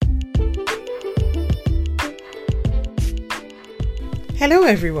Hello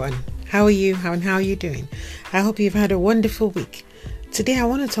everyone. How are you? How are you doing? I hope you've had a wonderful week. Today I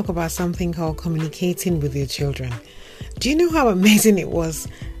want to talk about something called communicating with your children. Do you know how amazing it was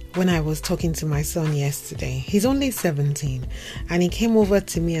when I was talking to my son yesterday? He's only 17 and he came over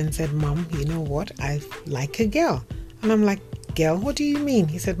to me and said, "Mom, you know what? I like a girl." And I'm like, "Girl? What do you mean?"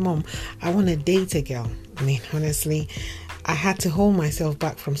 He said, "Mom, I want to date a girl." I mean, honestly, I had to hold myself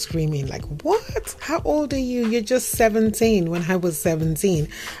back from screaming like, "What? How old are you? You're just 17." When I was 17,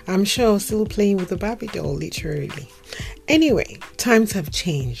 I'm sure I was still playing with a Barbie doll, literally. Anyway, times have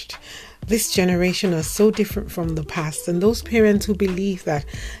changed. This generation are so different from the past, and those parents who believe that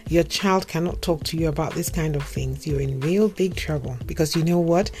your child cannot talk to you about this kind of things, you're in real big trouble. Because you know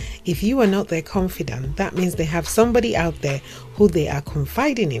what? If you are not their confidant, that means they have somebody out there who they are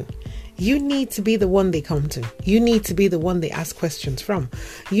confiding in. You need to be the one they come to. You need to be the one they ask questions from.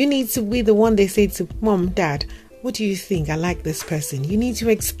 You need to be the one they say to, "Mom, Dad, what do you think? I like this person." You need to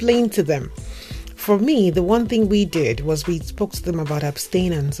explain to them. For me, the one thing we did was we spoke to them about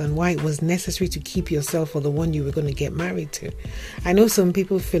abstinence and why it was necessary to keep yourself for the one you were going to get married to. I know some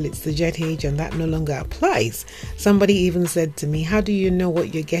people feel it's the jet age and that no longer applies. Somebody even said to me, "How do you know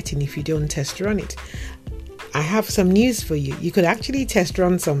what you're getting if you don't test run it?" I have some news for you. You could actually test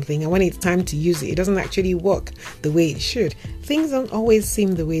run something, and when it's time to use it, it doesn't actually work the way it should. Things don't always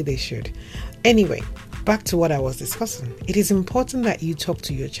seem the way they should. Anyway, back to what I was discussing. It is important that you talk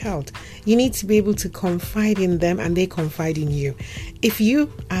to your child. You need to be able to confide in them and they confide in you. If you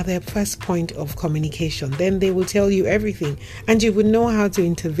are their first point of communication, then they will tell you everything and you would know how to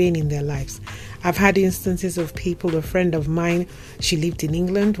intervene in their lives. I've had instances of people, a friend of mine, she lived in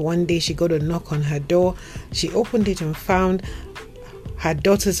England. One day she got a knock on her door. She opened it and found her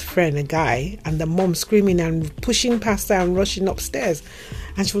daughter's friend, a guy, and the mom screaming and pushing past her and rushing upstairs.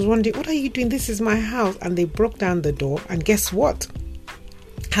 And she was wondering, "What are you doing? This is my house." And they broke down the door, and guess what?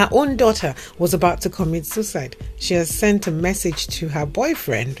 Her own daughter was about to commit suicide. She has sent a message to her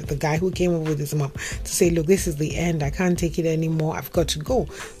boyfriend, the guy who came over with his mom, to say, "Look, this is the end. I can't take it anymore. I've got to go."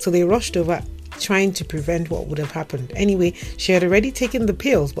 So they rushed over, trying to prevent what would have happened. Anyway, she had already taken the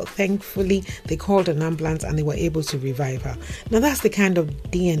pills, but thankfully they called an ambulance and they were able to revive her. Now that's the kind of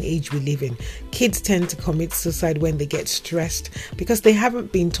day and age we live in. Kids tend to commit suicide when they get stressed because they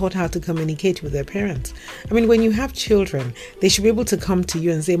haven't been taught how to communicate with their parents. I mean, when you have children, they should be able to come to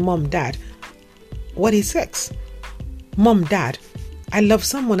you and say, "Mom, Dad, what is sex? Mom, Dad, I love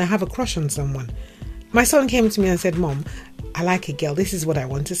someone. I have a crush on someone." My son came to me and said, "Mom, I like a girl. This is what I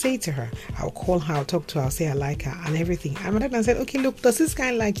want to say to her. I'll call her, I'll talk to her, I'll say I like her and everything." And I said, "Okay, look, does this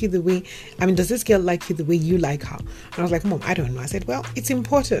girl like you the way you like her?" And I was like, "Mom, I don't know." I said, "Well, it's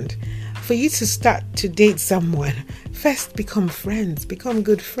important for you to start to date someone. First, become friends, become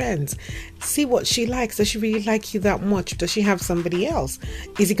good friends. See what she likes. Does she really like you that much? Does she have somebody else?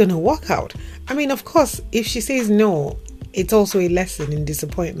 Is it going to work out?" I mean, of course, if she says no, it's also a lesson in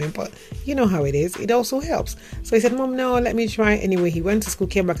disappointment, but you know how it is. It also helps. So he said, "Mom, no, let me try." Anyway, he went to school,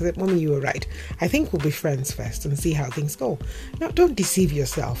 came back and said, "Mommy, you were right. I think we'll be friends first and see how things go." Now, don't deceive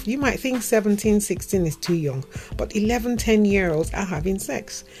yourself. You might think 17, 16 is too young, but 11, 10-year-olds are having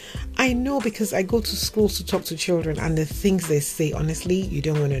sex. I know because I go to schools to talk to children and the things they say, honestly, you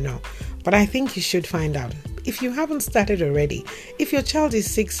don't want to know. But I think you should find out. If you haven't started already, if your child is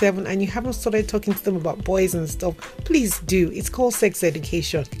 6, 7 and you haven't started talking to them about boys and stuff, please do. It's called sex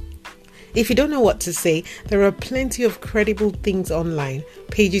education. If you don't know what to say, there are plenty of credible things online,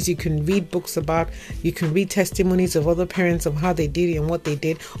 pages you can read books about, you can read testimonies of other parents of how they did it and what they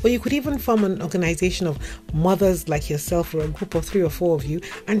did, or you could even form an organization of mothers like yourself or a group of 3 or 4 of you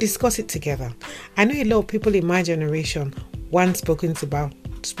and discuss it together. I know a lot of people in my generation once spoken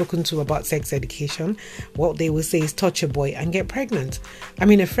to about sex education. What they will say is touch a boy and get pregnant. I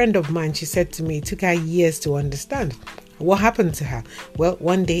mean, a friend of mine, she said to me it took her years to understand. What happened to her? Well,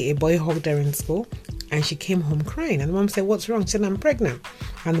 one day a boy hugged her in school and she came home crying, and the mom said, "What's wrong?" She said, "I'm pregnant."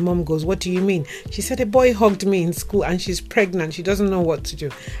 And the mom goes, "What do you mean?" She said, "A boy hugged me in school and she's pregnant. She doesn't know what to do."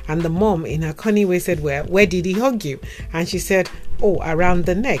 And the mom in her cunning way said, where did he hug you?" And she said, "Oh, around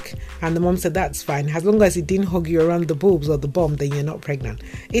the neck." And the mom said, "That's fine. As long as he didn't hug you around the boobs or the bum, then you're not pregnant."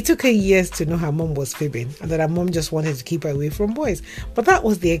 It took her years to know her mom was fibbing and that her mom just wanted to keep her away from boys. But that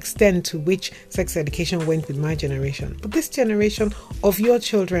was the extent to which sex education went with my generation. But this generation of your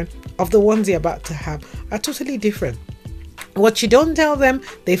children, of the ones you're about to have, are totally different. What you don't tell them,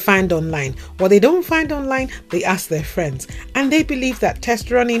 they find online. What they don't find online, they ask their friends. And they believe that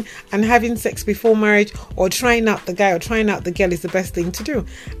test running and having sex before marriage, or trying out the guy or trying out the girl, is the best thing to do.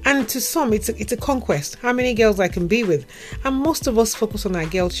 And to some, it's a conquest. How many girls I can be with? And most of us focus on our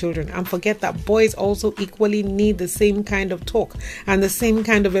girl children and forget that boys also equally need the same kind of talk and the same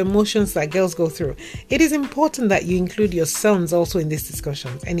kind of emotions that girls go through. It is important that you include your sons also in these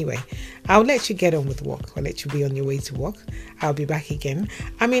discussions. Anyway, I'll let you get on with work. I'll let you be on your way to work. I'll be back again.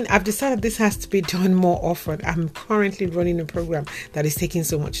 I've decided this has to be done more often. I'm currently running a program that is taking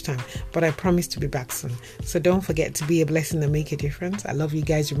so much time, but I promise to be back soon. So don't forget to be a blessing and make a difference. I love you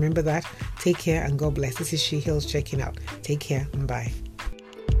guys. Remember that. Take care and God bless. This is She Hills checking out. Take care and bye.